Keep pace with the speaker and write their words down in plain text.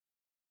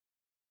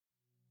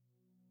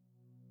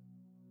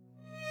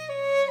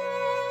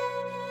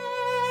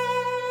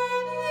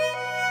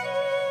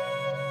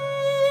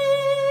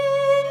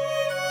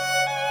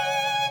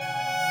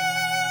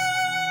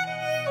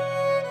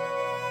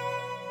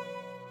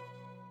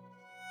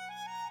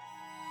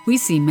We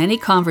see many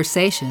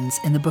conversations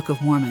in the Book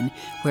of Mormon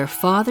where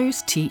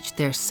fathers teach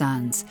their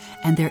sons,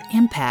 and their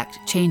impact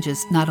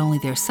changes not only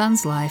their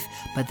son's life,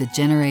 but the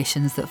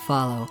generations that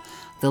follow.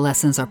 The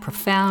lessons are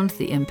profound,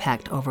 the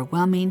impact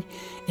overwhelming.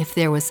 If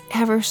there was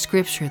ever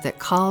scripture that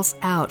calls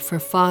out for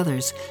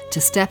fathers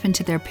to step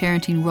into their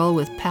parenting role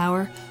with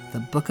power, the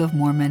Book of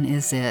Mormon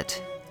is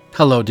it.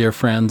 Hello, dear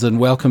friends,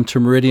 and welcome to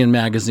Meridian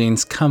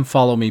Magazine's Come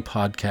Follow Me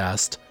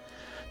podcast.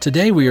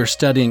 Today we are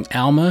studying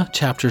Alma,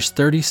 chapters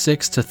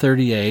 36 to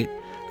 38,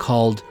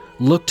 called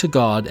Look to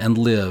God and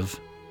Live.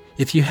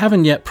 If you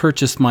haven't yet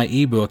purchased my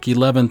ebook,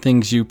 11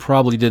 Things You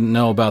Probably Didn't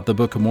Know About the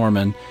Book of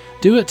Mormon,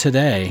 do it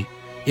today.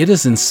 It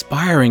is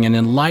inspiring and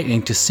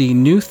enlightening to see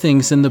new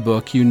things in the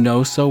book you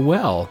know so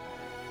well.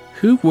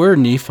 Who were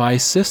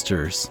Nephi's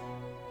sisters?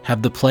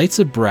 Have the plates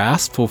of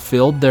brass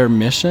fulfilled their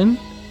mission?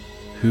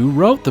 Who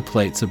wrote the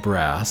plates of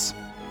brass?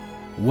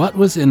 What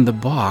was in the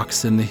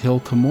box in the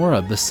Hill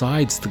Cumorah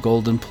besides the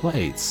golden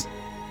plates?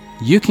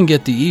 You can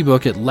get the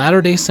ebook at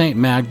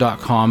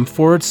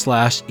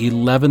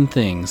latterdaysaintmag.com/11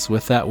 things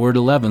with that word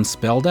 11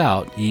 spelled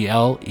out,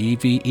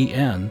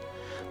 E-L-E-V-E-N.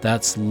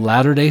 That's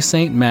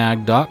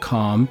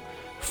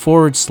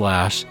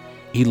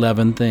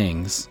latterdaysaintmag.com/11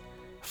 things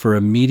for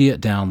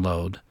immediate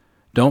download.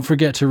 Don't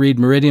forget to read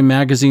Meridian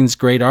Magazine's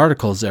great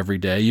articles every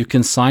day. You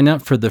can sign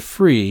up for the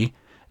free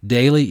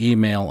daily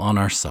email on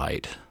our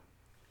site.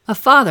 A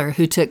father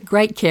who took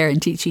great care in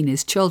teaching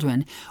his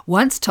children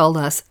once told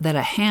us that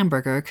a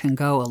hamburger can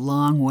go a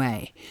long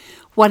way.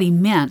 What he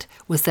meant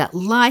was that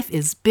life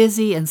is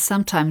busy and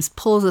sometimes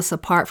pulls us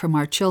apart from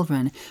our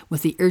children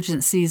with the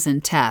urgencies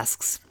and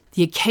tasks.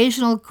 The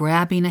occasional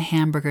grabbing a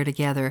hamburger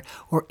together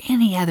or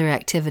any other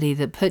activity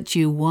that puts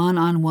you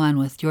one-on-one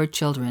with your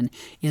children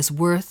is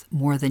worth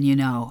more than you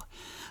know.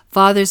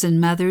 Fathers and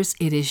mothers,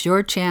 it is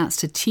your chance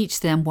to teach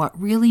them what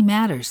really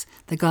matters,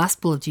 the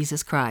gospel of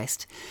Jesus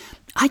Christ.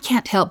 I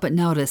can't help but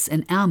notice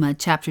in Alma,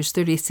 chapters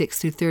 36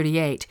 through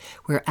 38,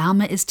 where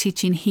Alma is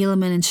teaching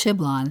Helaman and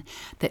Shiblon,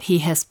 that he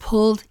has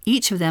pulled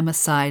each of them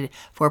aside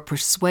for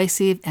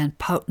persuasive and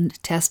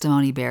potent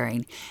testimony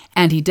bearing,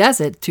 and he does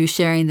it through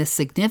sharing the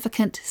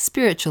significant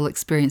spiritual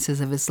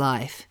experiences of his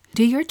life.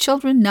 Do your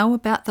children know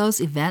about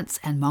those events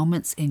and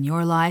moments in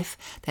your life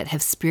that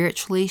have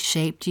spiritually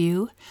shaped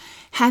you?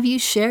 Have you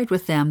shared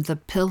with them the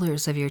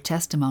pillars of your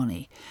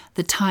testimony,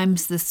 the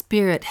times the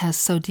Spirit has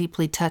so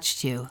deeply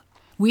touched you?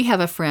 We have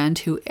a friend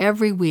who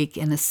every week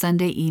in a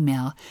Sunday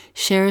email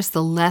shares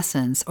the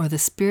lessons or the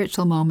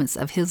spiritual moments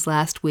of his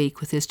last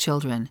week with his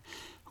children.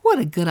 What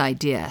a good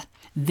idea.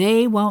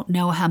 They won't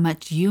know how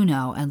much you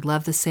know and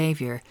love the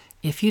Savior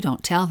if you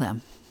don't tell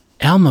them.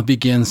 Alma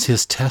begins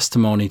his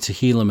testimony to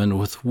Helaman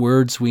with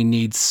words we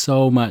need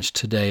so much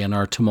today in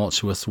our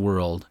tumultuous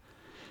world.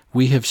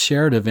 We have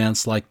shared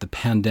events like the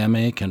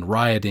pandemic and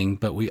rioting,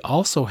 but we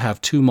also have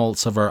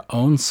tumults of our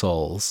own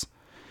souls.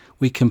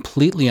 We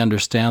completely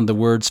understand the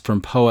words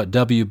from poet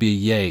W.B.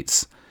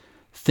 Yeats.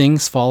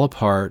 Things fall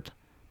apart,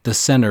 the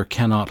center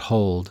cannot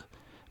hold.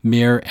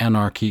 Mere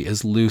anarchy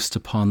is loosed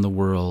upon the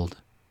world.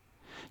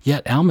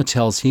 Yet Alma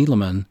tells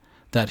Helaman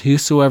that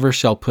whosoever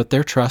shall put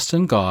their trust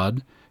in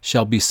God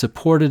shall be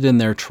supported in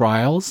their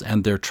trials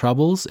and their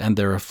troubles and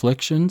their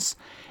afflictions,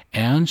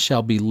 and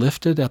shall be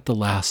lifted at the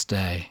last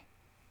day.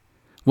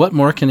 What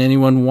more can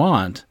anyone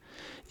want?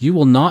 You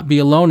will not be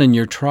alone in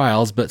your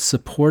trials, but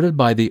supported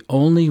by the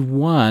only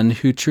one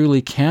who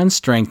truly can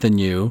strengthen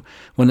you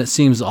when it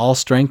seems all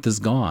strength is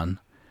gone.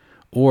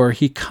 Or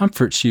he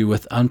comforts you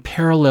with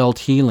unparalleled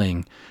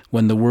healing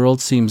when the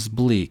world seems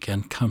bleak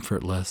and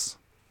comfortless.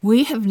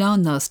 We have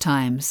known those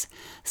times.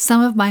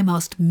 Some of my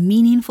most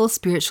meaningful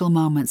spiritual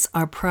moments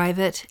are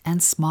private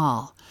and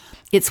small.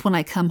 It's when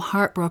I come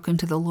heartbroken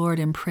to the Lord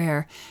in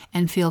prayer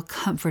and feel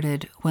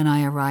comforted when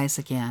I arise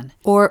again.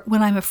 Or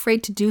when I'm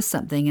afraid to do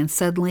something and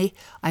suddenly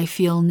I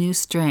feel new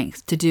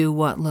strength to do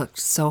what looked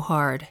so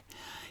hard.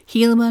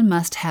 Helaman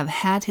must have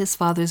had his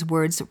father's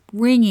words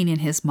ringing in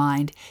his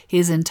mind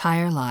his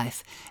entire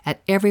life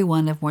at every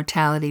one of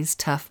mortality's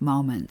tough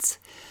moments.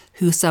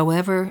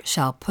 Whosoever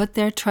shall put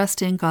their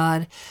trust in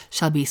God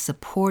shall be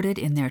supported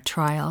in their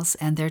trials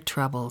and their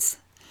troubles.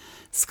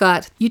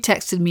 Scott, you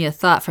texted me a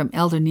thought from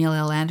Elder Neil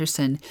L.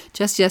 Anderson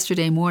just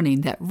yesterday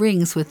morning that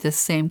rings with this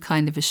same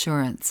kind of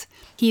assurance.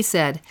 He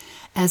said,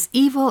 as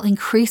evil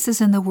increases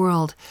in the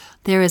world,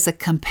 there is a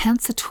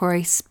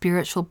compensatory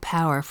spiritual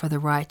power for the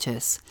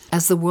righteous.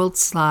 As the world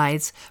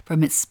slides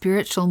from its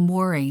spiritual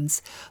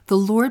moorings, the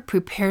Lord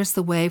prepares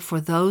the way for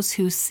those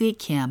who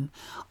seek Him,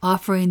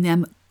 offering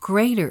them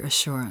greater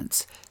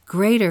assurance,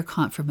 greater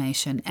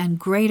confirmation, and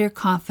greater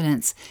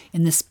confidence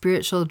in the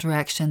spiritual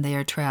direction they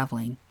are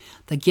traveling.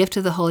 The gift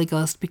of the Holy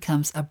Ghost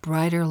becomes a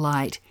brighter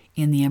light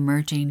in the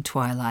emerging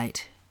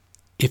twilight.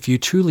 If you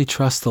truly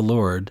trust the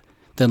Lord,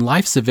 then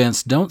life's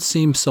events don't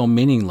seem so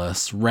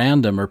meaningless,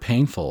 random, or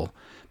painful,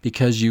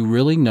 because you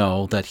really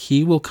know that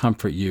He will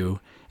comfort you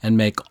and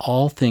make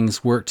all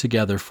things work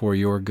together for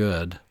your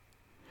good.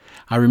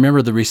 I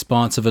remember the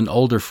response of an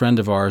older friend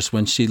of ours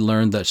when she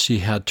learned that she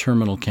had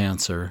terminal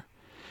cancer.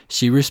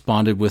 She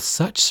responded with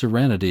such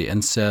serenity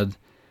and said,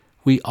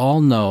 We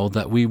all know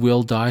that we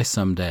will die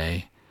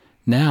someday.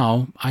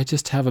 Now, I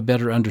just have a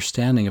better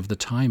understanding of the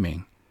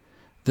timing.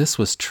 This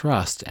was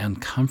trust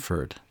and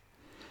comfort.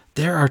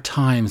 There are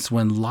times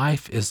when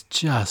life is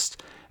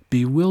just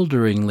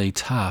bewilderingly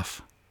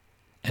tough,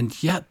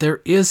 and yet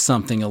there is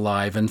something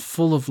alive and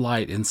full of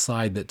light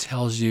inside that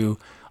tells you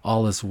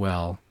all is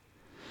well.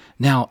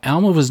 Now,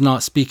 Alma was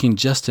not speaking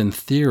just in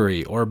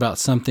theory or about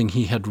something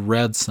he had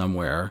read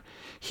somewhere.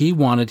 He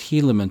wanted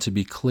Helaman to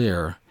be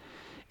clear.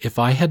 If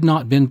I had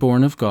not been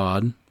born of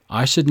God,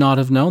 I should not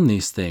have known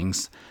these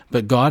things,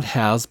 but God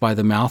has, by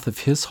the mouth of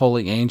his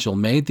holy angel,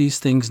 made these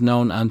things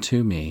known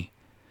unto me.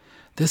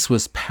 This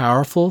was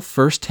powerful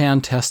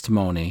first-hand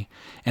testimony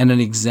and an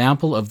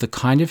example of the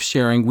kind of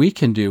sharing we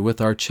can do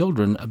with our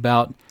children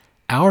about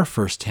our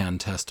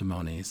first-hand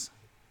testimonies.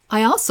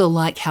 I also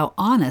like how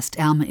honest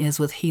Alma is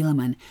with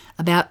Helaman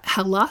about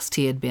how lost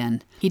he had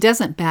been. He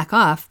doesn't back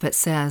off, but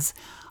says,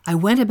 I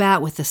went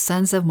about with the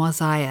sons of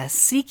Mosiah,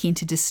 seeking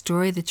to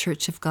destroy the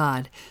church of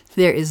God.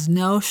 There is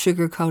no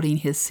sugarcoating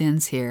his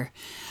sins here.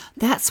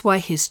 That's why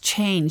his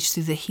change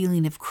through the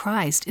healing of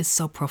Christ is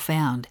so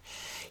profound.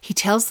 He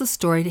tells the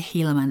story to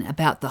Helaman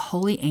about the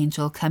holy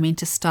angel coming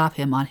to stop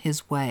him on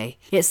his way.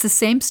 It's the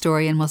same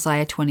story in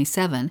Mosiah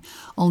 27,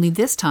 only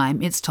this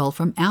time it's told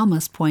from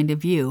Alma's point of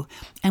view,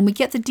 and we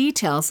get the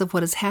details of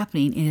what is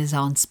happening in his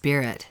own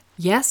spirit.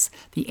 Yes,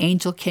 the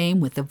angel came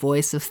with the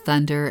voice of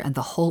thunder, and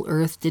the whole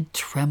earth did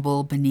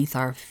tremble beneath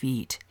our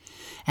feet.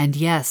 And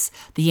yes,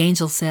 the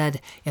angel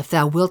said, If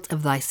thou wilt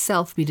of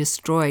thyself be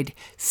destroyed,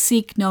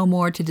 seek no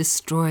more to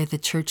destroy the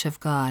church of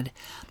God.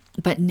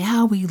 But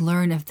now we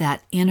learn of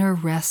that inner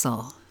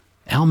wrestle.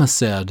 Alma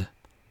said,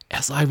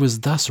 As I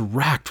was thus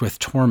racked with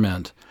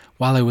torment,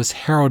 while I was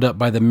harrowed up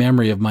by the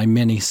memory of my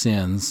many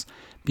sins,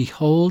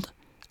 behold,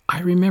 I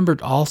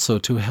remembered also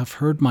to have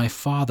heard my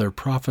father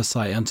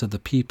prophesy unto the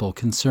people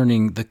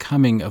concerning the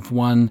coming of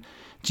one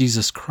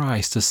Jesus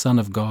Christ, the Son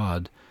of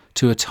God,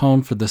 to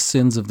atone for the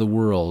sins of the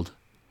world.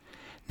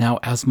 Now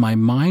as my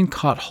mind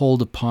caught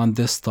hold upon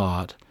this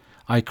thought,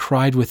 I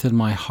cried within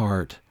my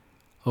heart,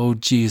 O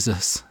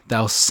Jesus,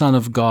 thou Son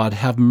of God,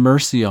 have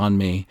mercy on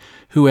me,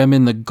 who am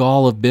in the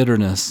gall of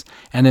bitterness,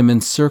 and am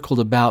encircled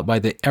about by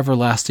the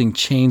everlasting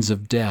chains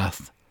of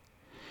death.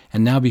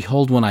 And now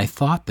behold, when I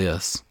thought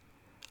this,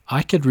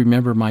 I could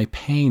remember my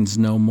pains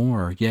no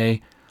more.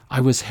 Yea,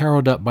 I was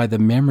harrowed up by the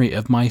memory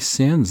of my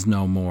sins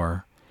no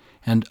more.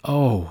 And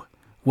oh,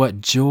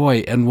 what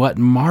joy and what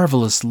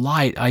marvelous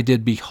light I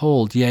did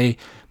behold! Yea,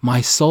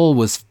 my soul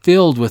was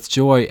filled with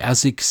joy,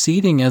 as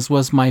exceeding as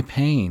was my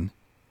pain.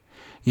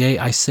 Yea,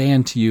 I say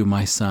unto you,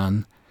 my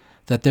son,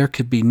 that there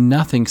could be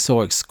nothing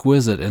so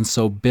exquisite and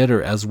so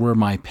bitter as were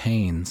my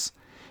pains.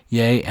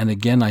 Yea, and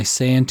again I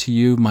say unto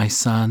you, my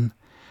son,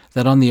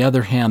 that on the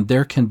other hand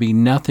there can be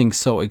nothing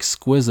so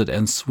exquisite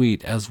and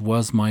sweet as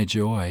was my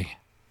joy.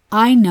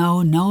 I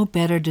know no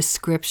better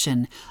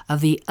description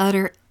of the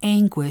utter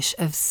anguish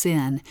of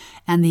sin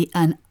and the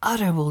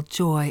unutterable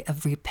joy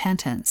of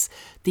repentance,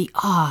 the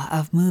awe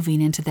of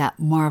moving into that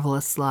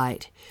marvelous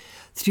light.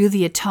 Through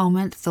the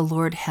atonement the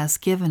Lord has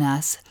given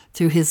us,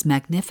 through his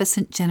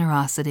magnificent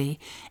generosity,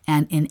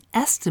 an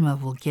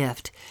inestimable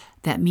gift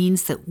that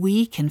means that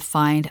we can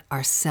find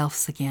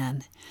ourselves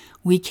again.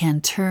 We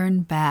can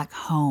turn back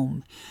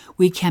home.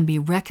 We can be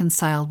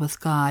reconciled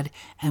with God,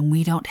 and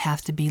we don't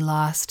have to be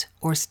lost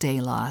or stay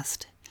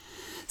lost.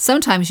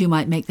 Sometimes you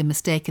might make the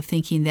mistake of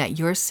thinking that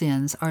your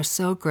sins are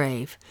so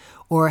grave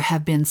or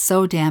have been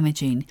so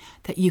damaging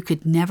that you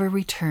could never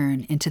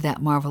return into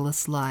that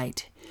marvelous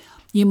light.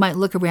 You might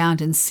look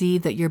around and see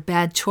that your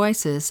bad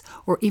choices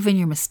or even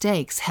your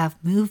mistakes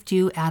have moved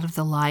you out of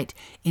the light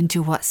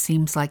into what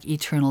seems like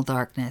eternal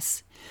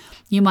darkness.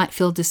 You might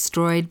feel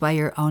destroyed by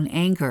your own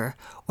anger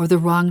or the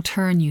wrong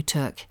turn you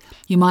took.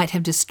 You might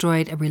have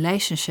destroyed a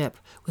relationship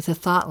with a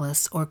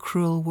thoughtless or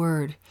cruel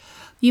word.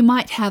 You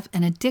might have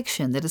an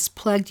addiction that has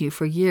plagued you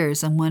for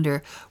years and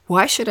wonder,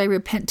 why should I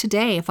repent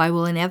today if I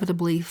will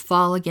inevitably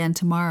fall again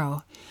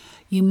tomorrow?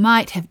 You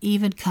might have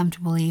even come to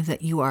believe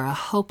that you are a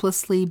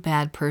hopelessly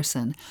bad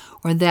person,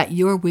 or that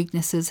your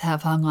weaknesses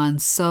have hung on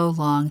so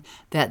long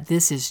that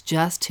this is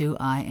just who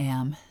I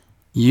am.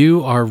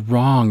 You are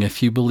wrong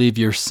if you believe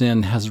your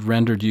sin has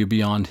rendered you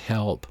beyond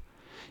help.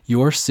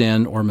 Your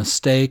sin or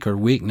mistake or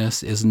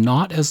weakness is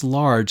not as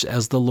large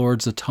as the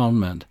Lord's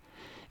atonement.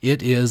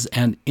 It is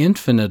an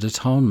infinite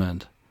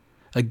atonement,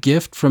 a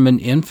gift from an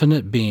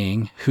infinite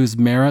being whose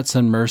merits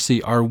and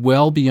mercy are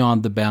well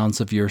beyond the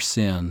bounds of your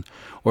sin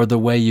or the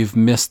way you've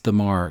missed the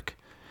mark.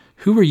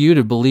 Who are you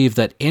to believe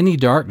that any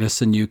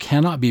darkness in you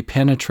cannot be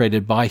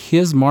penetrated by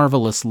his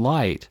marvelous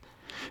light?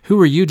 Who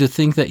are you to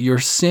think that your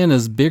sin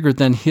is bigger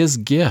than his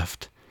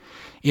gift?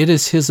 It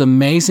is his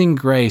amazing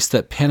grace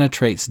that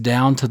penetrates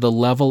down to the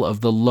level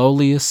of the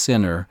lowliest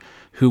sinner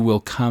who will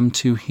come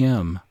to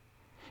him.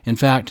 In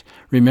fact,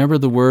 remember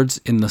the words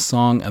in the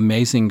song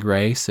Amazing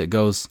Grace? It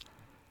goes,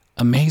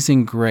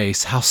 Amazing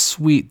grace, how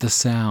sweet the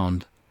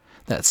sound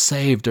that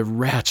saved a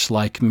wretch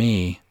like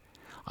me.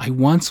 I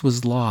once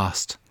was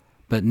lost,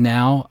 but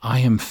now I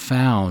am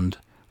found,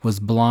 was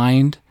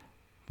blind,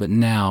 but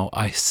now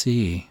I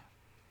see."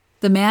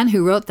 The man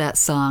who wrote that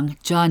song,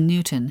 John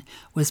Newton,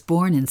 was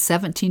born in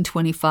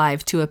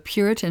 1725 to a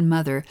Puritan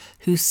mother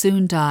who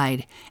soon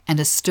died and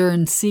a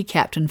stern sea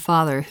captain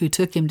father who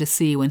took him to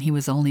sea when he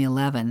was only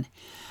 11.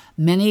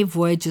 Many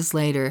voyages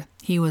later,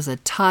 he was a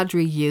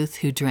tawdry youth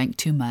who drank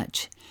too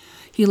much.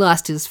 He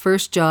lost his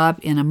first job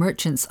in a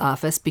merchant's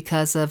office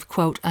because of,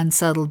 quote,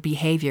 unsettled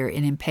behavior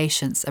and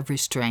impatience of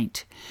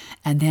restraint,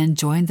 and then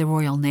joined the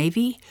Royal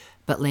Navy,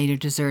 but later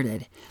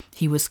deserted.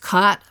 He was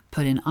caught,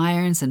 put in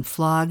irons, and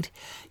flogged.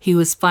 He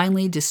was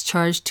finally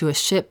discharged to a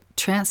ship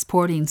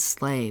transporting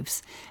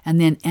slaves, and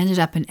then ended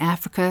up in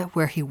Africa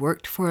where he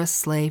worked for a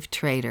slave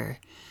trader.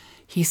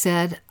 He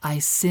said, "I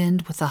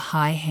sinned with a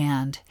high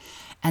hand,"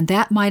 and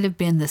that might have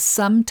been the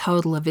sum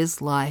total of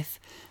his life,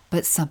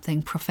 but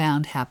something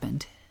profound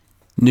happened.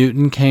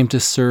 Newton came to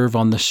serve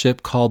on the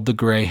ship called the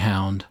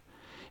Greyhound,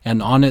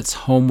 and on its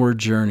homeward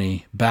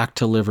journey back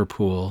to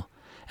Liverpool,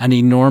 an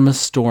enormous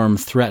storm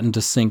threatened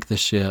to sink the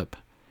ship.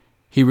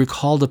 He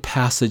recalled a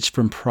passage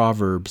from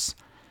Proverbs,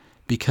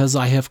 "Because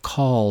I have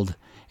called,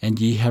 and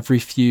ye have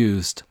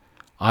refused,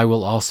 I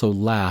will also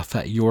laugh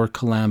at your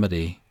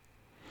calamity."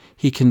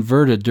 He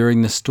converted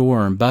during the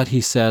storm, but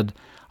he said,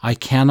 "I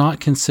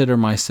cannot consider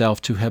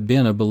myself to have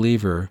been a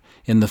believer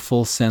in the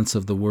full sense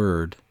of the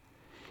word."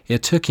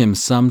 It took him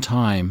some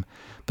time,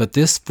 but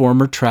this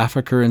former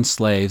trafficker in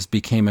slaves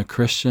became a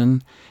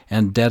Christian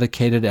and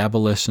dedicated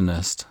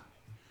abolitionist.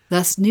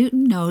 Thus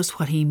Newton knows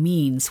what he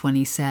means when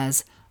he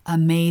says,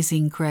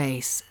 "Amazing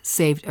grace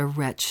saved a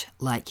wretch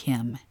like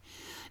him."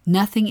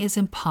 Nothing is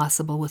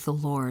impossible with the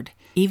Lord.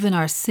 Even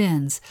our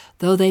sins,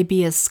 though they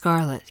be as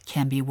scarlet,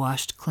 can be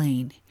washed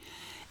clean.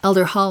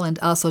 Elder Holland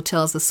also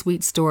tells a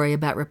sweet story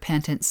about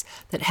repentance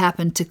that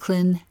happened to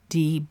Clyn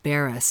D.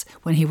 Barris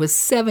when he was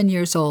 7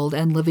 years old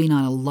and living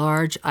on a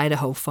large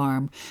Idaho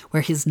farm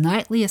where his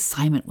nightly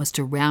assignment was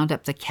to round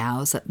up the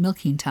cows at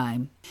milking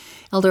time.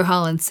 Elder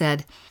Holland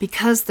said,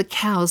 "Because the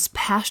cows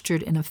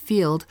pastured in a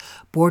field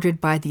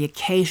bordered by the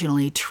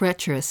occasionally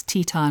treacherous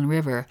Teton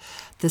River,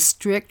 the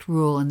strict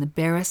rule in the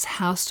Barris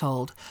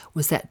household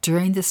was that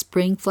during the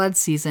spring flood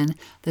season,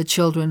 the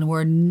children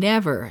were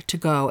never to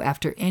go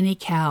after any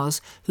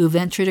cows who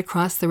ventured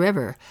across the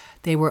river.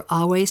 They were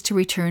always to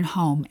return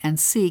home and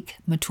seek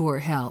mature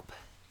help."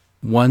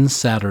 One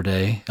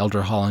Saturday,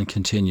 Elder Holland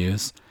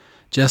continues,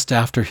 just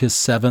after his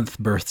 7th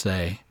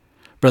birthday,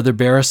 Brother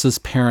Barris's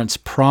parents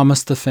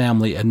promised the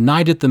family a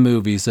night at the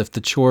movies if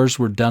the chores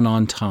were done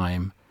on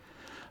time.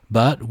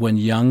 But when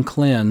young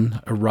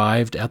Clyn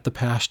arrived at the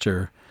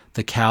pasture,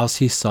 the cows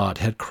he sought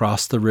had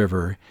crossed the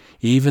river,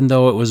 even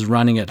though it was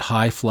running at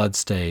high flood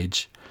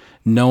stage.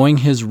 Knowing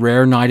his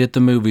rare night at the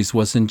movies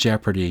was in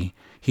jeopardy,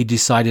 he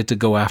decided to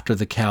go after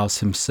the cows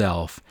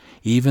himself,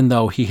 even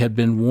though he had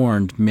been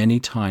warned many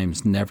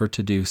times never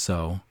to do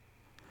so.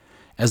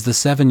 As the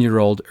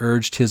 7-year-old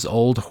urged his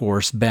old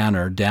horse,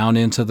 Banner, down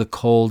into the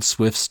cold,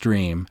 swift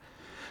stream,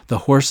 the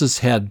horse's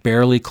head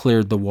barely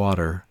cleared the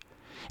water.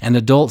 An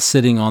adult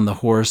sitting on the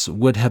horse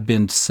would have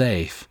been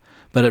safe,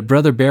 but at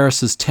Brother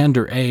Barris's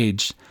tender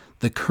age,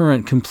 the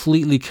current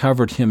completely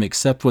covered him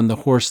except when the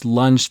horse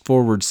lunged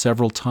forward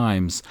several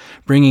times,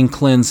 bringing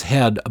Clyn's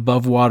head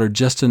above water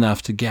just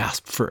enough to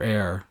gasp for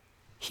air.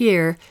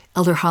 Here,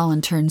 Elder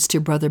Holland turns to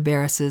Brother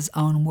Barris's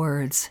own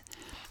words.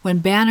 "When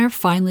Banner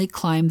finally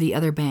climbed the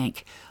other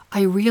bank,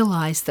 I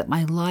realized that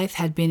my life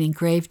had been in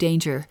grave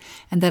danger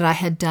and that I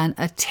had done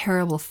a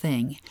terrible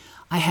thing.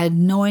 I had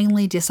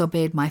knowingly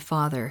disobeyed my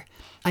father.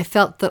 I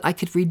felt that I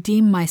could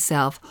redeem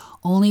myself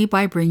only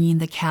by bringing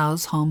the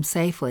cows home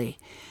safely.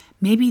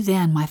 Maybe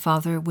then my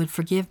father would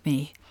forgive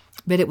me,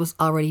 but it was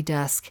already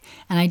dusk,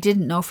 and I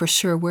didn't know for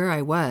sure where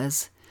I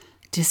was.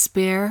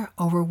 Despair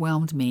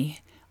overwhelmed me.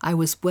 I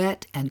was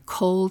wet and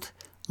cold,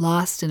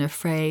 lost and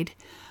afraid.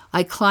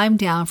 I climbed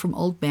down from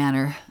old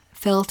Banner,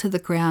 fell to the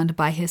ground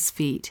by his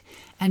feet,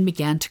 and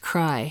began to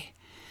cry.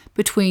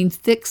 Between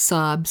thick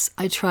sobs,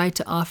 I tried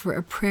to offer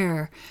a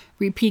prayer,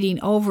 repeating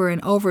over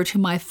and over to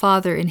my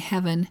Father in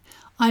heaven,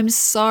 'I'm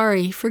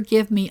sorry,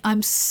 forgive me,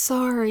 I'm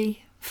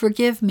sorry,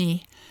 forgive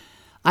me.'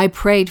 I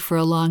prayed for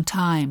a long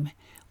time.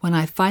 When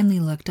I finally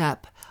looked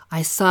up,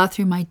 I saw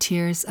through my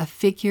tears a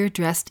figure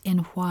dressed in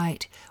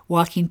white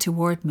walking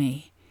toward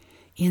me.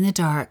 In the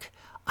dark,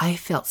 I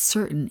felt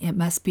certain it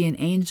must be an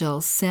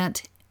angel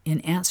sent in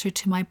answer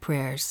to my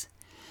prayers.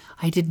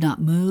 I did not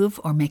move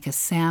or make a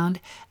sound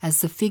as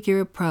the figure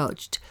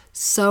approached,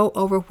 so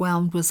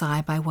overwhelmed was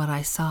I by what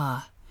I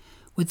saw.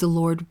 Would the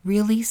Lord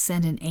really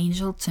send an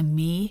angel to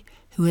me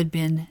who had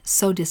been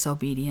so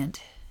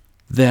disobedient?"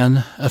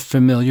 Then a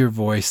familiar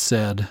voice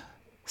said,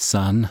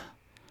 "Son,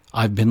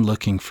 I've been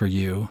looking for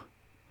you."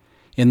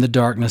 In the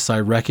darkness I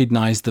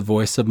recognized the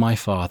voice of my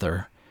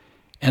father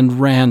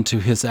and ran to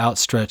his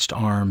outstretched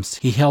arms.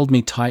 He held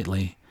me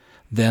tightly,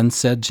 then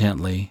said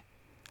gently,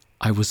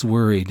 "I was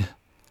worried.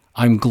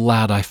 I'm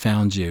glad I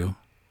found you."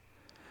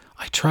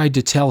 I tried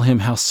to tell him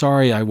how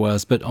sorry I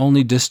was, but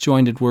only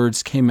disjointed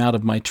words came out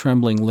of my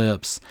trembling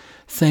lips.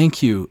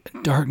 "Thank you,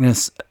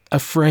 darkness,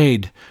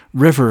 afraid,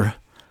 river,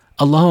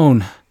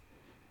 alone.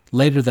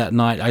 Later that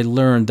night I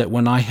learned that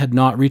when I had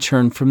not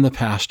returned from the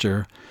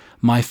pasture,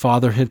 my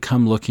father had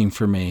come looking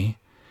for me.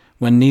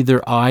 When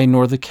neither I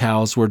nor the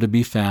cows were to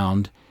be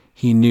found,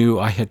 he knew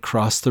I had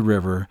crossed the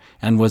river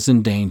and was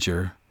in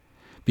danger.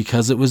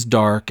 Because it was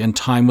dark and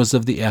time was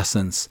of the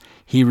essence,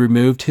 he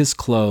removed his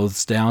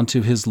clothes down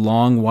to his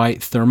long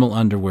white thermal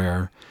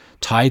underwear,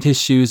 tied his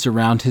shoes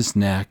around his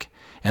neck,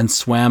 and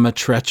swam a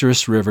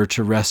treacherous river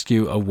to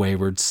rescue a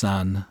wayward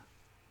son.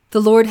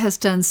 The Lord has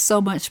done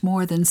so much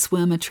more than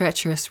swim a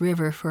treacherous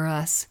river for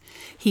us.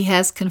 He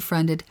has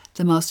confronted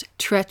the most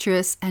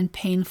treacherous and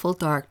painful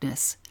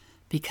darkness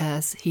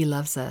because He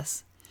loves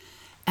us.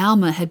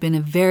 Alma had been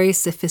a very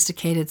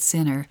sophisticated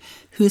sinner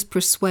whose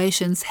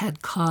persuasions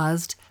had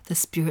caused the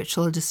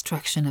spiritual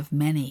destruction of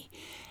many,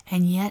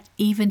 and yet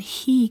even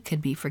he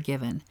could be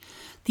forgiven.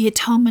 The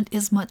atonement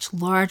is much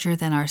larger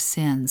than our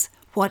sins,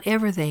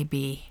 whatever they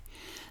be.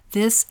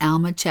 This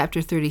Alma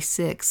chapter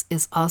 36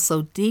 is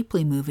also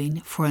deeply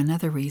moving for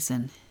another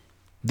reason.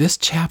 This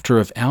chapter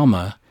of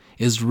Alma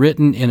is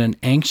written in an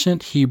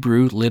ancient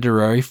Hebrew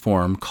literary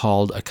form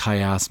called a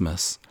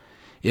chiasmus.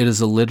 It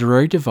is a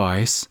literary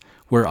device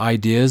where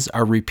ideas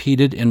are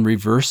repeated in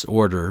reverse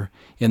order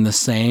in the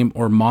same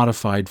or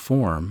modified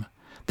form.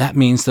 That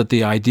means that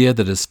the idea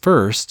that is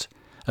first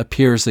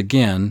appears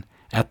again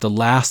at the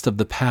last of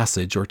the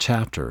passage or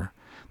chapter.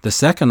 The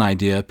second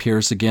idea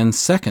appears again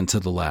second to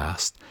the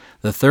last.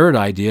 The third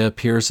idea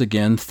appears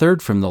again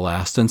third from the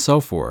last, and so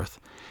forth.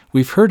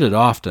 We've heard it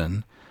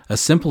often. A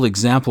simple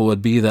example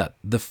would be that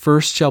the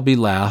first shall be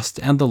last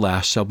and the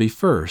last shall be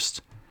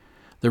first.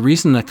 The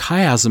reason a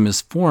chiasm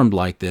is formed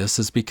like this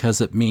is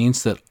because it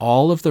means that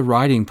all of the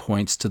writing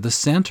points to the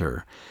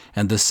center,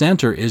 and the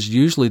center is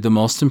usually the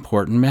most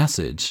important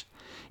message.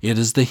 It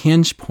is the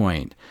hinge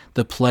point,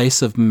 the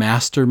place of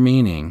master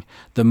meaning,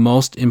 the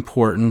most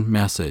important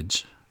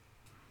message.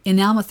 In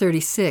Alma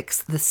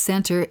 36, the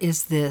center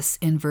is this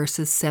in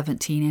verses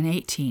 17 and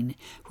 18,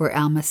 where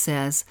Alma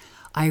says,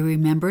 I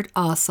remembered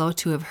also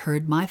to have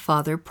heard my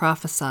father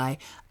prophesy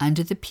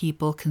unto the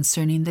people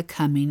concerning the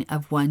coming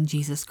of one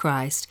Jesus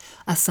Christ,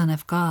 a Son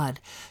of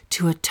God,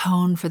 to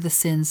atone for the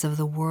sins of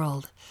the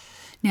world.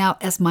 Now,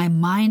 as my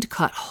mind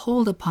caught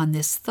hold upon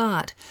this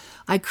thought,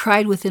 I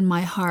cried within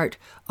my heart,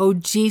 O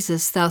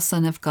Jesus, thou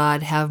Son of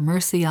God, have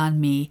mercy on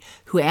me,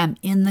 who am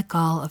in the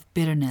gall of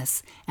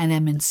bitterness, and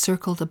am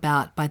encircled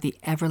about by the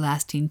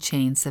everlasting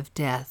chains of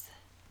death.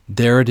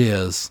 There it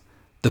is,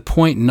 the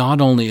point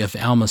not only of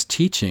Alma's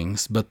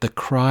teachings, but the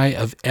cry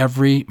of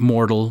every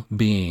mortal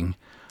being.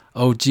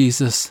 O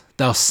Jesus,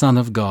 thou Son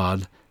of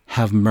God,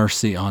 have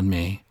mercy on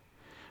me.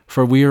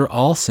 For we are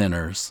all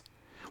sinners.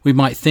 We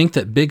might think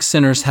that big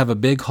sinners have a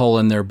big hole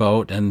in their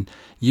boat and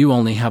you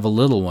only have a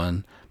little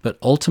one, but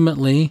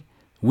ultimately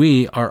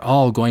we are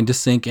all going to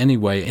sink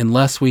anyway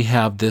unless we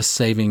have this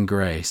saving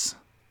grace.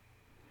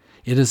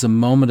 It is a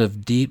moment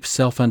of deep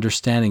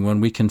self-understanding when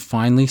we can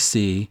finally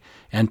see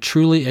and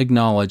truly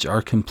acknowledge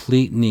our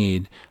complete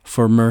need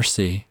for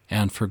mercy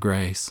and for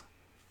grace.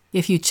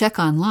 If you check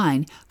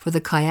online for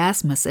the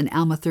chiasmus in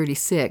Alma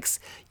 36,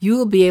 you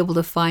will be able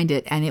to find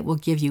it, and it will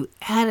give you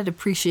added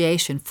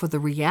appreciation for the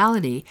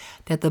reality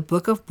that the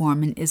Book of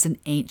Mormon is an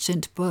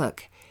ancient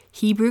book.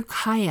 Hebrew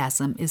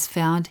chiasm is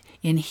found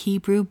in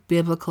Hebrew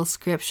biblical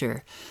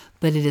scripture,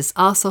 but it is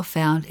also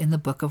found in the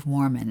Book of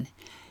Mormon.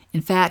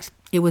 In fact,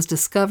 it was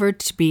discovered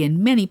to be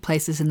in many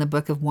places in the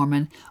Book of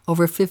Mormon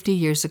over 50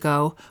 years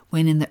ago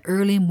when in the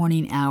early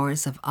morning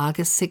hours of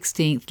August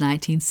 16,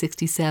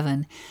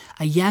 1967,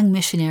 a young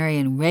missionary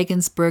in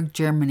Regensburg,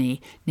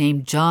 Germany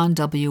named John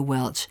W.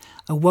 Welch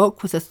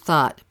awoke with a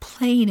thought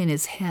playing in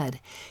his head.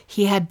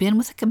 He had been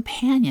with a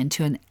companion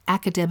to an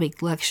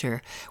academic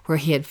lecture where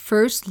he had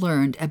first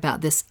learned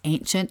about this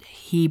ancient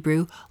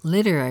Hebrew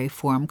literary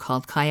form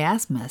called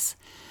chiasmus.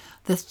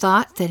 The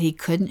thought that he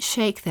couldn't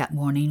shake that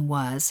morning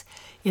was,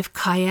 if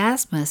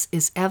chiasmus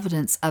is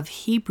evidence of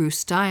Hebrew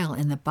style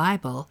in the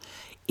Bible,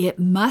 it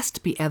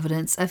must be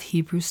evidence of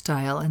Hebrew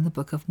style in the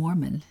Book of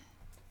Mormon.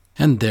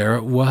 And there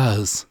it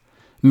was.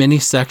 Many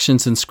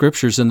sections and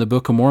scriptures in the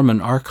Book of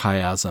Mormon are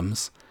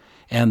chiasms,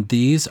 and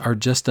these are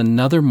just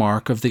another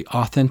mark of the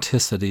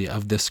authenticity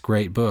of this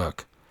great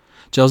book.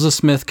 Joseph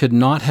Smith could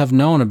not have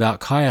known about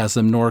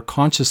chiasm nor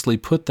consciously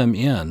put them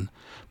in,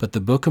 but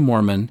the Book of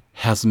Mormon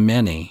has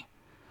many.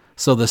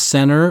 So the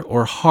center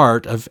or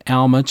heart of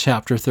Alma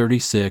chapter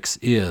 36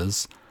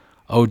 is,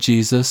 O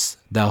Jesus,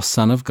 thou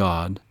Son of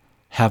God,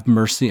 have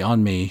mercy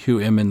on me, who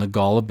am in the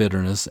gall of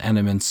bitterness and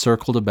am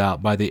encircled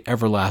about by the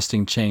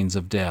everlasting chains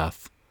of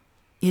death.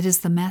 It is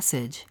the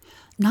message,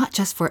 not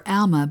just for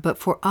Alma, but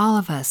for all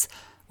of us.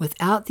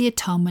 Without the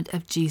atonement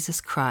of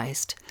Jesus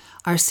Christ,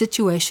 our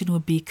situation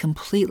would be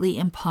completely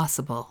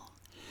impossible.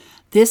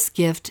 This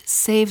gift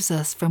saves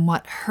us from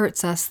what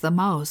hurts us the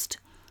most,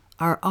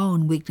 our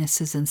own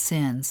weaknesses and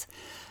sins.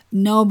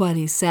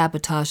 Nobody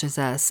sabotages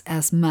us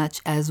as much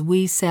as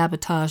we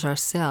sabotage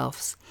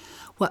ourselves.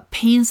 What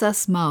pains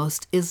us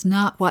most is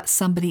not what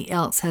somebody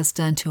else has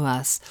done to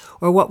us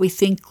or what we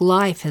think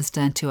life has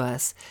done to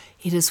us.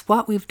 It is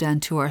what we've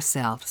done to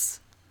ourselves.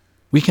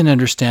 We can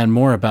understand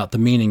more about the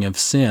meaning of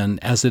sin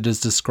as it is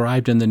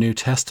described in the New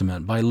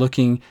Testament by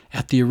looking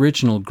at the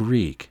original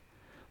Greek.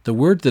 The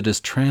word that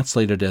is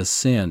translated as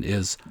sin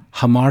is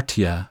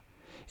hamartia.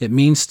 It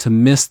means to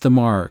miss the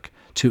mark,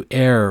 to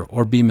err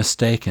or be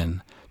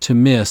mistaken, to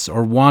miss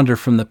or wander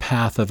from the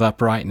path of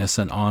uprightness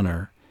and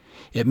honor.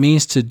 It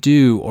means to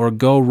do or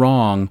go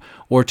wrong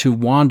or to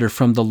wander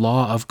from the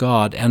law of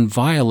God and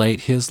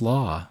violate His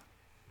law.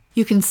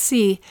 You can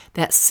see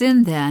that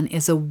sin, then,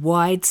 is a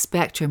wide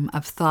spectrum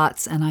of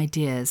thoughts and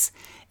ideas,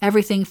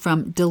 everything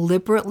from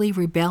deliberately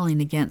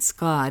rebelling against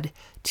God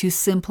to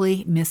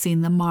simply missing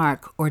the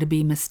mark or to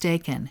be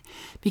mistaken.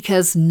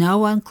 Because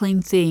no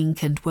unclean thing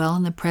can dwell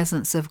in the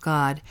presence of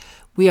God,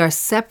 we are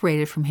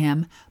separated from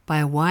Him by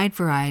a wide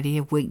variety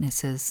of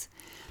weaknesses.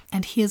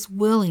 And He is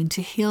willing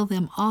to heal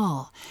them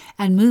all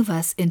and move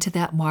us into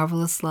that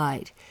marvelous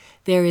light.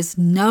 There is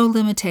no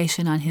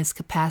limitation on His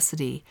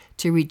capacity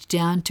to reach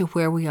down to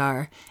where we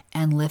are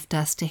and lift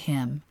us to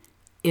Him,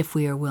 if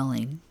we are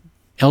willing.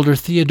 Elder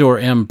Theodore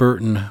M.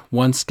 Burton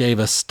once gave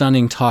a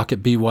stunning talk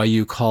at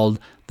BYU called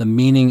The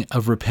Meaning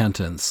of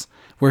Repentance,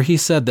 where he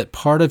said that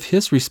part of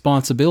his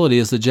responsibility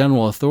as the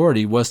general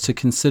authority was to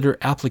consider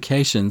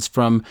applications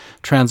from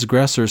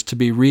transgressors to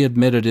be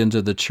readmitted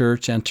into the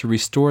church and to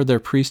restore their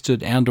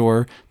priesthood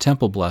and/or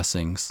temple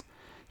blessings.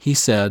 He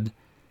said,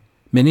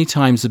 "Many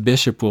times a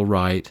bishop will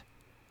write,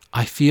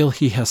 'I feel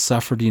he has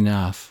suffered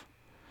enough.'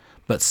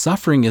 But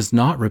suffering is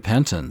not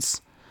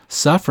repentance.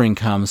 Suffering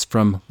comes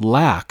from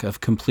lack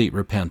of complete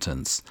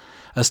repentance.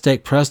 A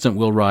stake president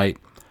will write,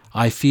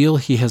 'I feel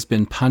he has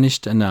been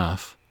punished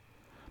enough.'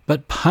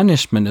 But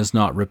punishment is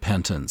not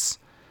repentance.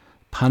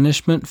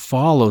 Punishment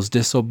follows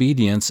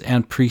disobedience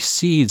and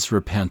precedes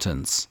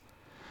repentance.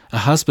 A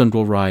husband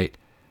will write,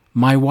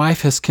 'My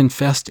wife has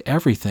confessed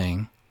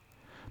everything.'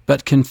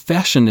 But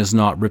confession is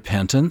not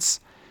repentance.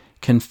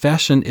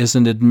 Confession is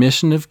an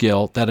admission of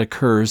guilt that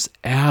occurs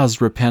as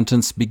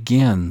repentance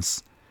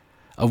begins.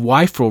 A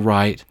wife will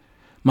write,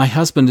 'My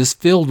husband is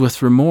filled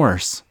with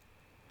remorse.'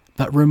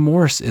 But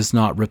remorse is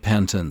not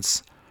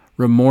repentance.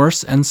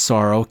 Remorse and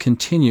sorrow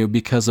continue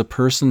because a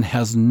person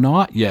has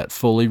not yet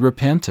fully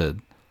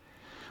repented.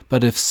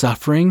 But if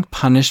suffering,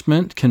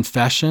 punishment,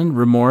 confession,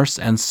 remorse,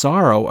 and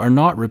sorrow are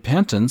not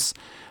repentance,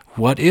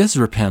 what is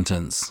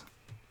repentance?"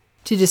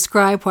 To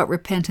describe what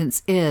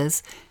repentance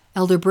is,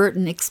 Elder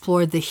Burton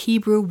explored the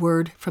Hebrew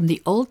word from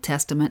the Old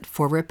Testament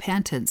for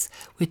repentance,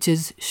 which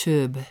is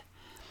shub.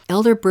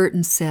 Elder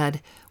Burton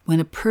said, "When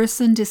a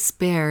person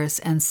despairs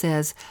and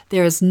says,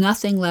 'There is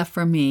nothing left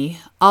for me,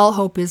 all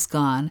hope is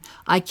gone,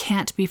 I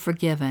can't be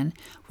forgiven,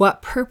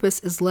 what purpose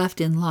is left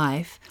in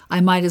life,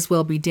 I might as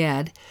well be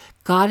dead,'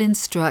 God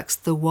instructs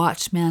the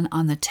watchman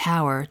on the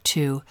tower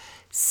to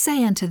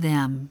say unto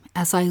them,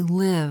 'As I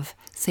live,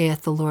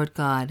 saith the Lord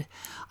God,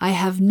 I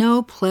have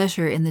no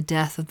pleasure in the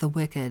death of the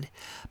wicked,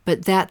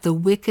 but that the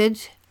wicked,'"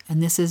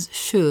 and this is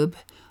shub,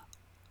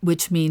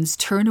 which means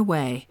turn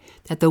away,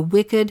 "that the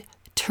wicked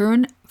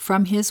turn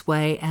from his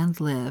way and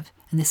live,"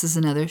 and this is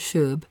another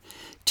shub,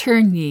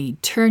 turn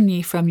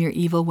ye from your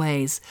evil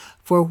ways,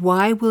 for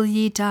why will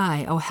ye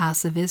die, O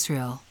house of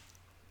Israel?"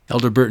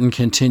 Elder Burton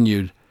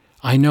continued,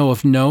 "I know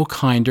of no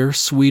kinder,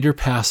 sweeter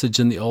passage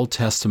in the Old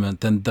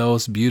Testament than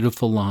those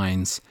beautiful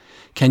lines.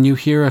 Can you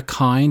hear a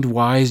kind,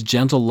 wise,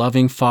 gentle,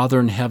 loving Father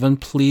in heaven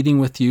pleading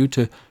with you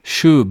to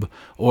shub,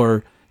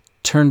 or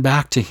turn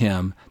back to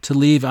Him, to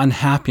leave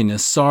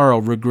unhappiness, sorrow,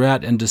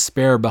 regret, and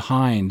despair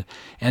behind,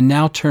 and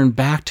now turn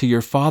back to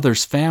your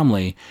Father's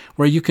family,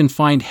 where you can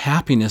find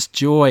happiness,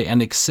 joy,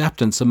 and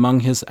acceptance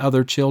among His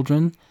other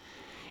children?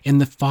 In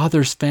the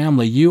Father's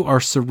family, you are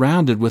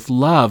surrounded with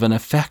love and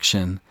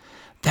affection.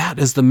 That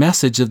is the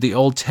message of the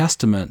Old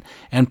Testament,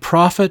 and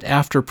prophet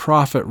after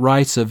prophet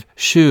writes of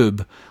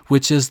shub,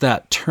 which is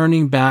that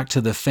turning back to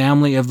the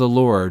family of the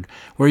Lord,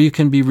 where you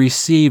can be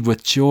received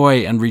with joy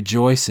and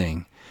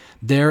rejoicing.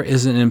 There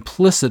is an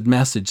implicit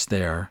message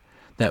there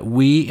that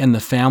we in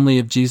the family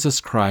of Jesus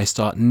Christ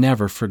ought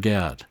never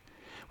forget.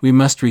 We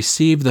must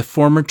receive the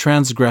former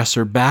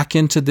transgressor back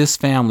into this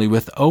family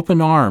with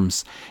open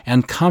arms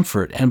and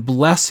comfort and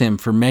bless him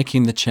for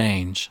making the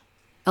change.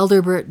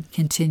 Elder Burton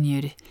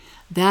continued,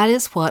 "That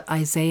is what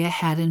Isaiah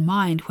had in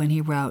mind when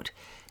he wrote,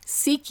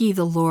 'Seek ye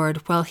the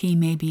Lord while he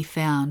may be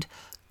found,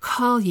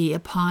 call ye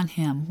upon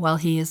him while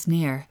he is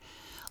near.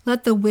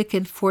 Let the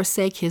wicked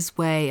forsake his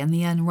way, and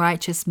the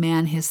unrighteous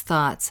man his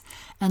thoughts,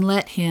 and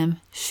let him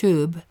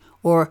shub,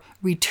 or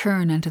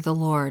return unto the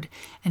Lord,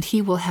 and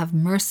he will have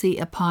mercy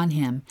upon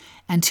him,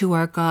 and to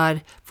our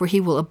God, for he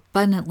will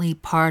abundantly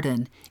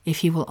pardon, if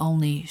he will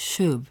only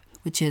shub,'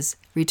 which is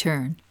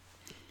return."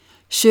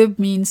 Shub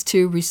means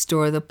to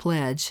restore the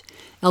pledge.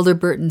 Elder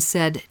Burton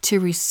said, "To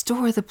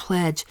restore the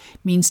pledge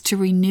means to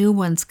renew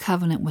one's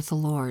covenant with the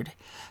Lord.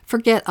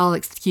 Forget all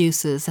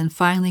excuses and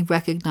finally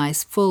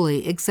recognize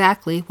fully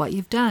exactly what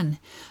you've done.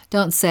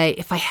 Don't say,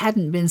 'If I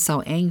hadn't been so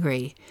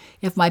angry,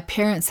 if my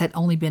parents had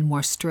only been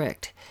more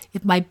strict,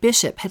 if my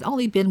bishop had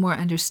only been more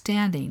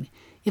understanding,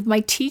 if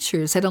my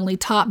teachers had only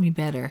taught me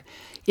better,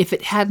 if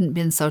it hadn't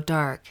been so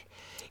dark,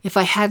 if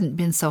I hadn't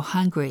been so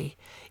hungry,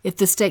 If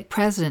the stake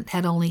president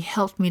had only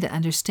helped me to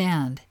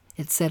understand,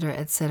 etc.,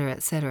 etc.,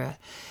 etc.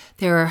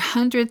 There are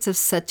hundreds of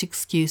such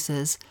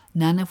excuses,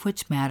 none of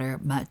which matter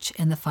much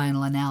in the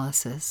final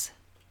analysis.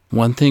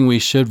 One thing we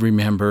should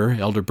remember,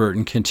 Elder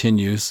Burton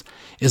continues,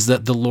 is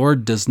that the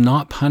Lord does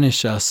not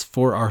punish us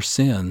for our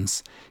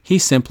sins. He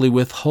simply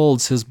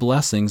withholds His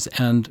blessings,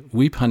 and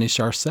we punish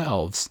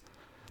ourselves.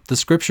 The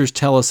Scriptures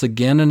tell us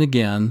again and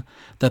again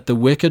that the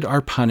wicked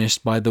are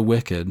punished by the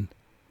wicked.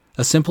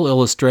 A simple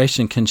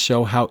illustration can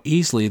show how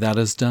easily that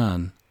is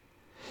done.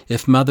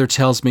 If Mother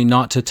tells me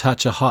not to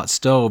touch a hot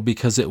stove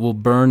because it will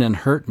burn and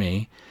hurt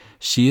me,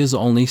 she is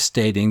only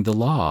stating the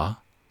law.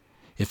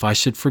 If I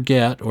should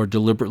forget or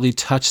deliberately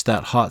touch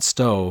that hot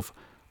stove,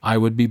 I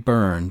would be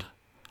burned.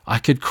 I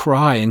could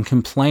cry and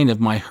complain of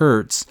my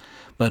hurts,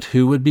 but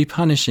who would be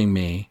punishing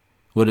me?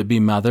 Would it be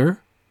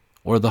Mother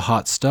or the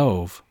hot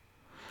stove?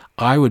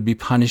 I would be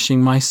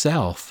punishing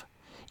myself.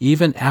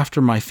 Even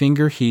after my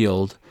finger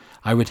healed,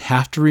 I would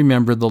have to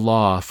remember the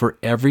law, for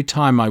every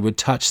time I would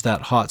touch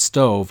that hot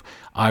stove,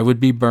 I would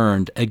be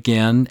burned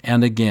again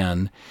and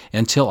again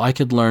until I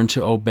could learn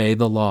to obey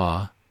the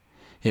law.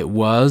 It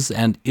was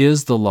and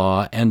is the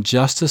law, and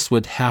justice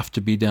would have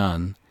to be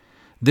done.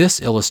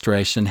 This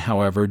illustration,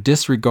 however,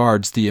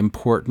 disregards the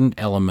important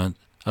element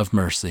of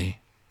mercy,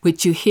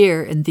 which you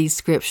hear in these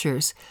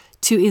scriptures.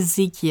 To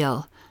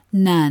Ezekiel,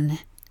 none,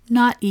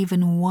 not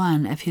even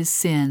one of his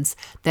sins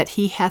that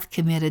he hath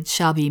committed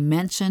shall be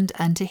mentioned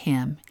unto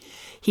him.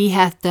 He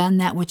hath done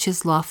that which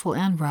is lawful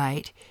and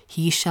right,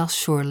 he shall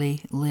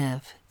surely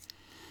live.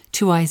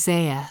 To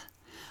Isaiah,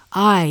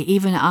 I,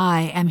 even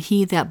I, am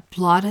he that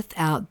blotteth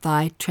out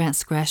thy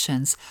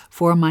transgressions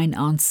for mine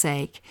own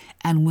sake,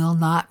 and will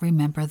not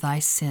remember thy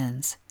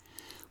sins.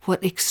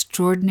 What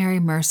extraordinary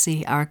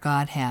mercy our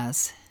God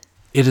has.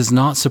 It is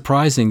not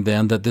surprising,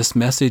 then, that this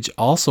message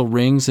also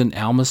rings in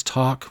Alma's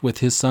talk with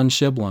his son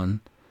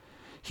Shiblon.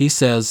 He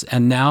says,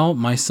 "And now,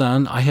 my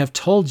son, I have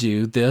told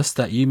you this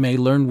that ye may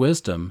learn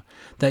wisdom,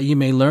 that ye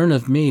may learn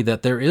of me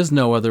that there is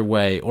no other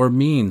way or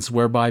means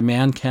whereby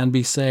man can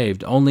be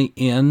saved, only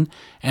in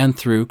and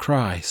through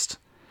Christ.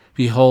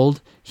 Behold,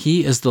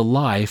 he is the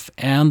life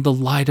and the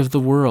light of the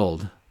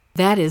world."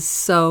 That is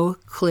so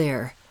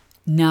clear.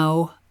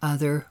 No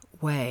other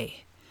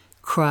way.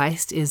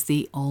 Christ is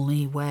the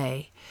only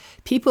way.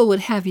 People would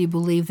have you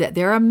believe that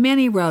there are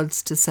many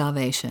roads to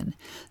salvation.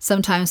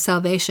 Sometimes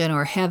salvation,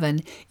 or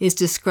heaven, is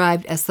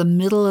described as the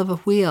middle of a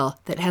wheel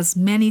that has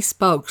many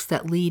spokes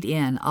that lead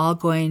in, all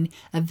going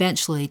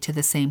eventually to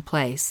the same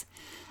place.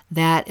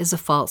 That is a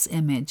false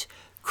image.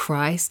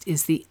 Christ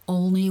is the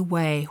only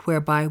way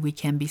whereby we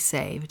can be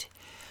saved.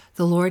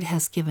 The Lord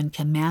has given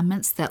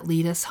commandments that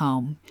lead us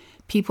home.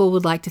 People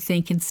would like to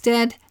think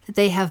instead that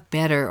they have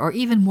better or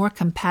even more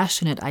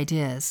compassionate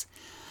ideas.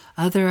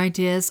 Other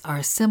ideas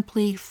are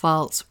simply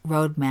false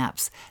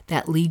roadmaps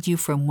that lead you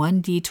from one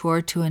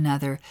detour to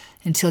another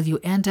until you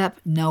end up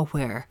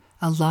nowhere,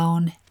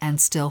 alone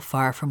and still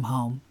far from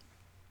home.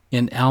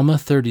 In Alma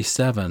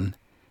 37,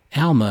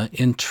 Alma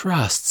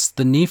entrusts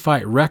the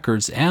Nephite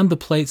records and the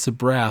plates of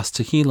brass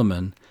to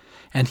Helaman,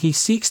 and he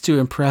seeks to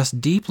impress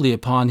deeply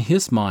upon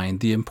his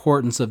mind the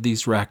importance of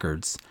these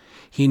records.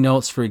 He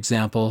notes, for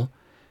example,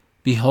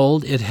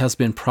 "Behold, it has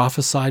been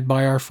prophesied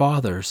by our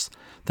fathers,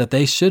 that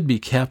they should be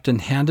kept and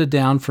handed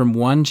down from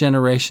one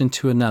generation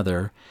to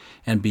another,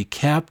 and be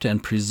kept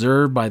and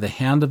preserved by the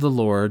hand of the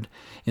Lord,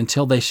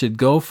 until they should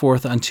go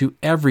forth unto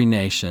every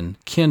nation,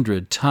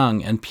 kindred,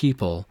 tongue, and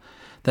people,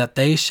 that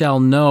they shall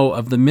know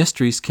of the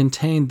mysteries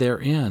contained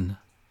therein."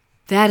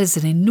 That is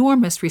an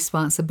enormous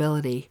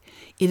responsibility.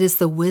 It is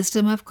the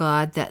wisdom of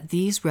God that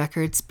these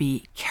records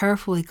be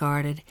carefully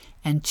guarded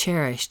and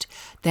cherished,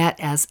 that,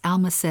 as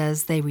Alma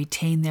says, they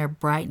retain their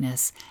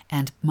brightness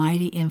and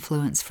mighty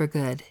influence for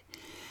good.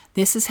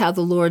 This is how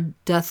the Lord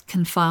doth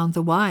confound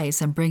the wise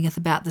and bringeth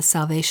about the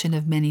salvation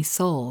of many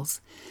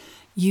souls.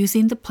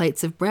 Using the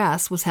plates of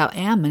brass was how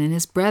Ammon and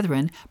his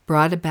brethren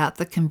brought about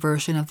the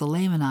conversion of the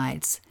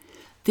Lamanites.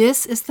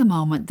 This is the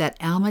moment that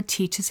Alma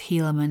teaches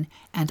Helaman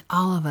and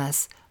all of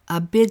us a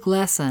big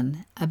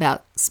lesson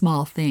about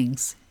small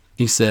things.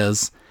 He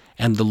says,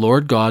 "And the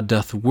Lord God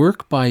doth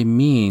work by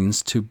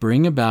means to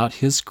bring about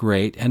his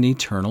great and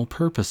eternal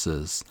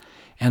purposes.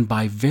 And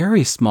by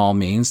very small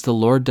means the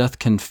Lord doth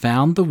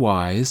confound the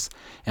wise,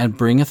 and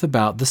bringeth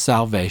about the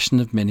salvation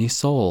of many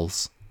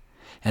souls.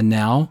 And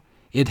now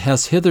it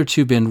has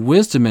hitherto been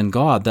wisdom in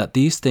God that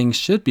these things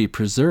should be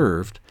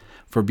preserved.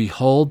 For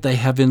behold, they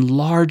have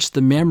enlarged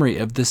the memory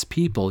of this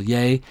people,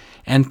 yea,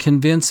 and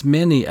convinced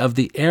many of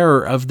the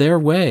error of their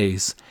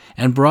ways,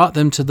 and brought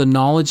them to the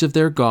knowledge of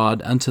their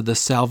God unto the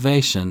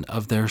salvation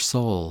of their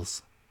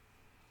souls."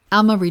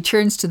 Alma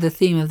returns to the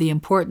theme of the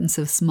importance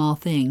of small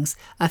things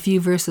a few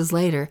verses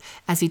later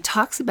as he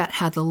talks about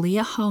how the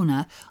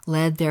Liahona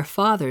led their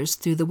fathers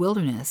through the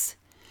wilderness.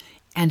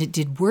 And it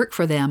did work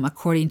for them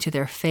according to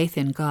their faith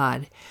in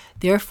God.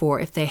 Therefore,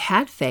 if they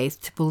had faith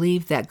to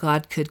believe that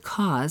God could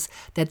cause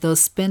that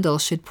those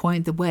spindles should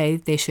point the way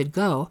they should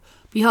go,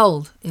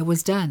 behold, it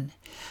was done.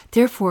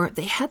 Therefore,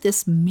 they had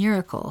this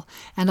miracle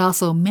and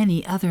also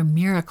many other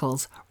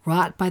miracles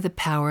wrought by the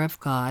power of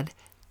God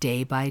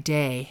day by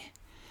day.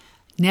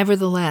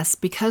 Nevertheless,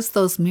 because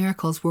those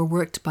miracles were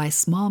worked by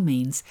small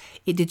means,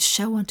 it did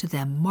show unto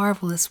them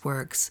marvelous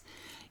works.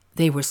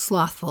 They were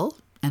slothful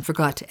and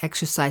forgot to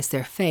exercise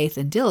their faith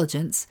and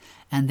diligence,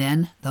 and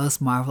then those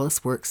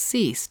marvelous works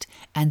ceased,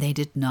 and they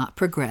did not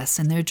progress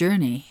in their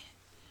journey.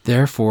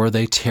 Therefore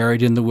they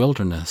tarried in the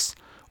wilderness,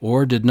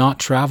 or did not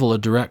travel a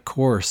direct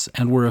course,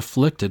 and were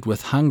afflicted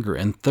with hunger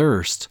and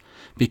thirst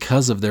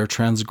because of their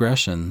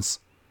transgressions.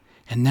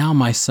 And now,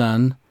 my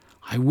son,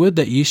 I would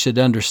that ye should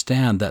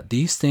understand that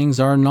these things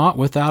are not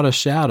without a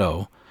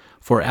shadow.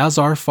 For as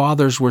our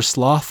fathers were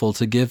slothful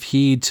to give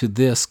heed to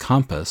this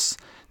compass,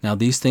 now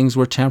these things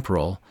were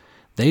temporal,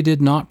 they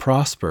did not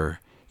prosper,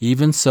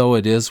 even so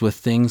it is with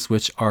things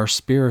which are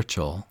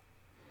spiritual.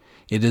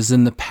 It is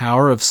in the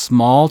power of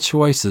small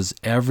choices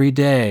every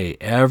day,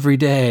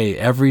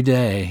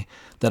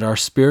 that our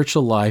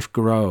spiritual life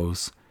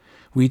grows.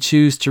 We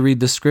choose to read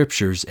the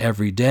Scriptures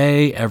every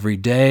day.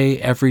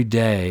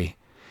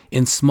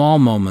 In small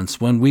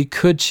moments when we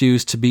could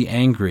choose to be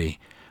angry,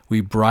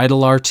 we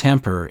bridle our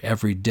temper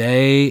every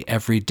day.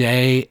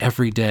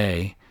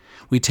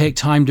 We take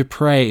time to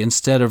pray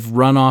instead of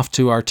run off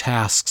to our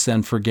tasks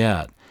and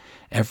forget.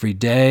 Every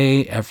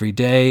day.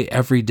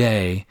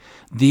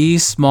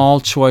 These small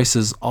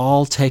choices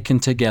all taken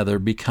together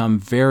become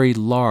very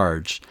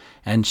large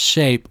and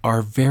shape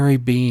our very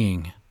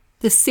being.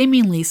 The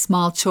seemingly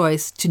small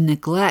choice to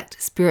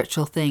neglect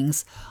spiritual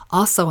things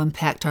also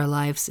impact our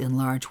lives in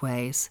large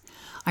ways.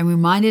 I'm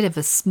reminded of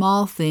a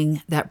small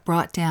thing that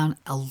brought down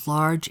a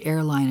large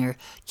airliner,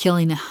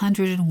 killing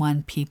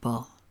 101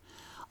 people.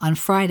 On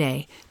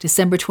Friday,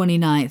 December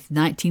 29,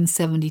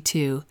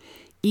 1972,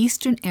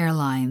 Eastern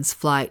Airlines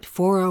Flight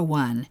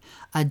 401,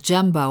 a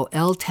jumbo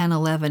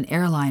L-1011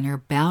 airliner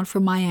bound for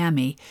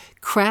Miami,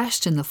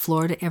 crashed in the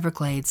Florida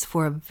Everglades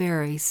for a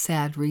very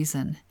sad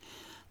reason.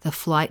 The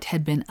flight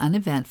had been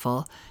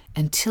uneventful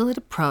until it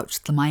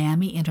approached the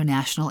Miami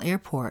International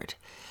Airport.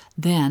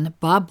 Then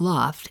Bob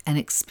Loft, an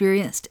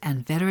experienced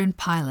and veteran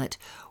pilot,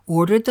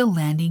 ordered the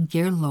landing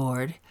gear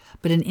lowered,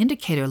 but an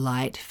indicator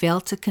light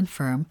failed to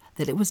confirm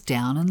that it was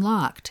down and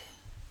locked.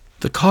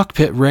 The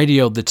cockpit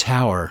radioed the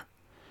tower.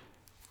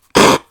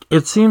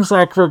 "It seems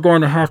like we're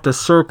going to have to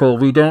circle.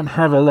 We don't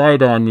have a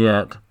light on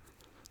yet,"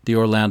 the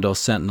Orlando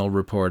Sentinel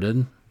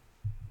reported.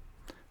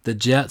 The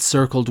jet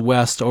circled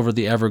west over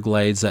the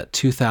Everglades at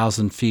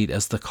 2,000 feet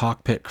as the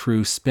cockpit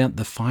crew spent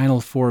the final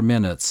 4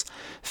 minutes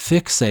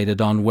fixated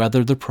on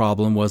whether the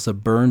problem was a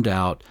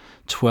burned-out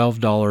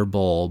 $12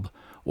 bulb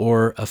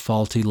or a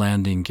faulty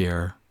landing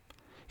gear.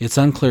 It's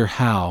unclear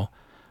how,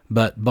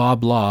 but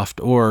Bob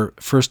Loft, or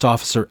First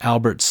Officer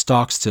Albert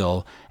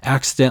Stockstill,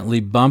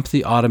 accidentally bumped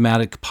the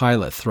automatic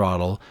pilot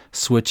throttle,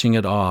 switching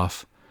it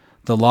off.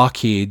 The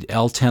Lockheed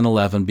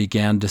L-1011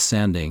 began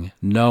descending.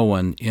 No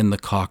one in the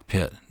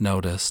cockpit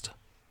noticed.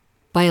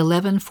 By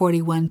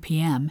 11:41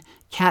 p.m.,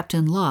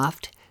 Captain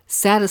Loft,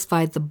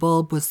 satisfied the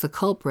bulb was the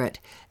culprit,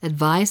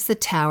 advised the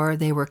tower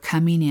they were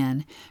coming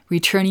in,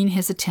 returning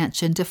his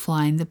attention to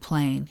flying the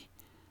plane.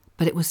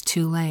 But it was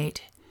too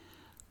late.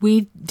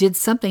 "We did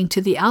something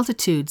to the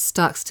altitude,"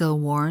 Stockstill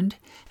warned.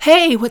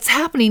 "Hey, what's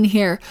happening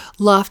here?"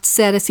 Loft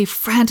said as he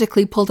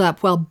frantically pulled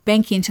up while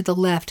banking to the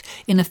left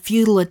in a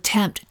futile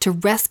attempt to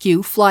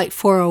rescue Flight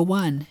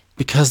 401.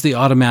 Because the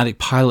automatic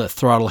pilot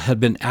throttle had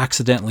been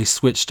accidentally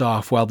switched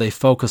off while they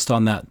focused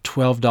on that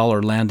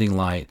 $12 landing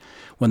light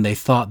when they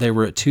thought they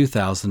were at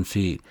 2,000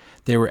 feet,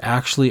 they were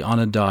actually on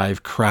a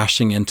dive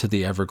crashing into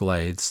the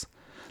Everglades.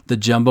 The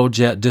jumbo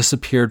jet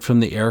disappeared from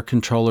the air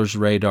controller's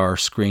radar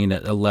screen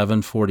at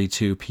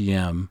 11:42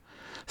 p.m.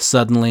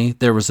 Suddenly,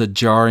 there was a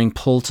jarring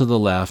pull to the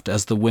left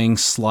as the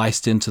wings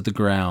sliced into the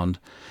ground.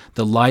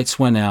 The lights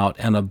went out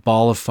and a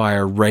ball of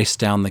fire raced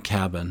down the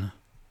cabin.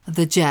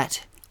 The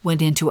jet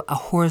went into a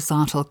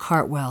horizontal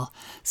cartwheel,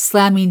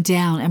 slamming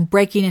down and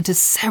breaking into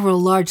several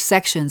large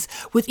sections,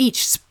 with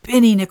each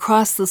spinning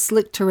across the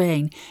slick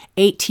terrain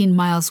 18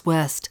 miles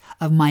west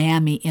of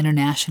Miami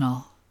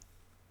International.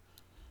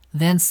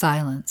 Then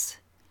silence.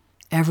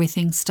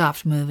 Everything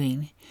stopped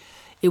moving.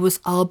 It was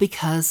all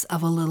because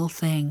of a little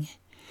thing.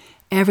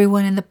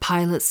 Everyone in the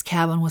pilot's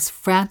cabin was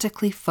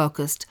frantically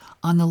focused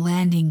on the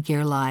landing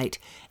gear light,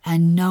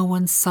 and no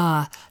one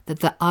saw that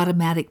the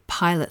automatic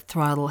pilot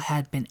throttle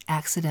had been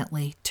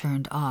accidentally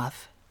turned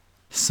off.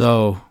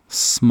 So,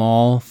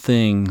 small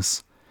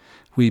things.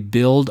 We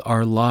build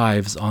our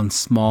lives on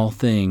small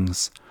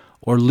things,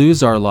 or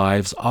lose our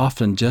lives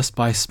often just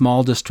by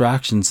small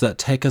distractions that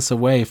take us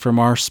away from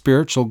our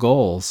spiritual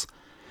goals.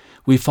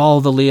 We follow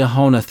the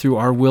Liahona through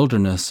our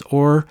wilderness,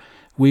 or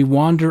we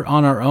wander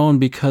on our own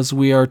because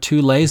we are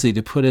too lazy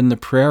to put in the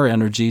prayer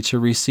energy to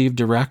receive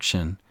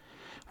direction.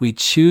 We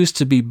choose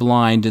to be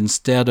blind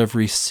instead of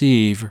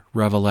receive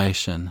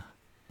revelation.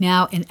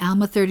 Now in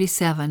Alma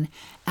 37,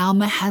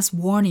 Alma has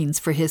warnings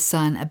for his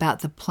son about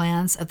the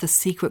plans of the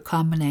secret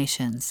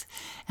combinations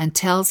and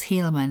tells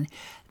Helaman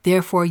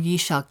Therefore ye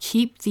shall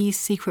keep these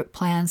secret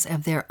plans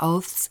of their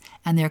oaths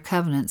and their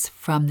covenants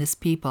from this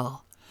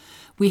people.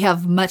 We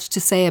have much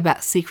to say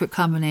about secret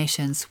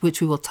combinations,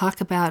 which we will talk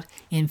about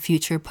in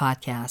future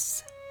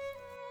podcasts.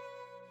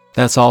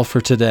 That's all for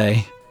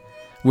today.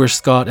 We're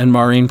Scott and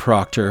Maureen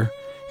Proctor,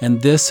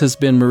 and this has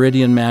been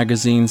Meridian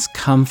Magazine's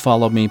Come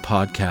Follow Me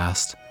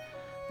podcast.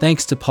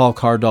 Thanks to Paul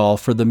Cardall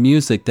for the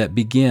music that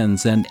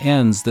begins and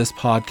ends this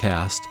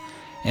podcast,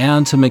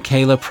 and to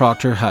Michaela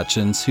Proctor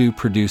Hutchins, who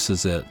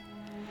produces it.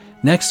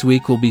 Next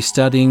week we'll be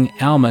studying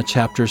Alma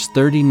chapters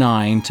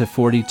 39 to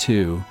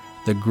 42,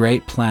 The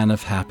Great Plan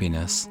of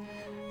Happiness.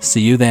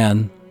 See you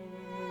then.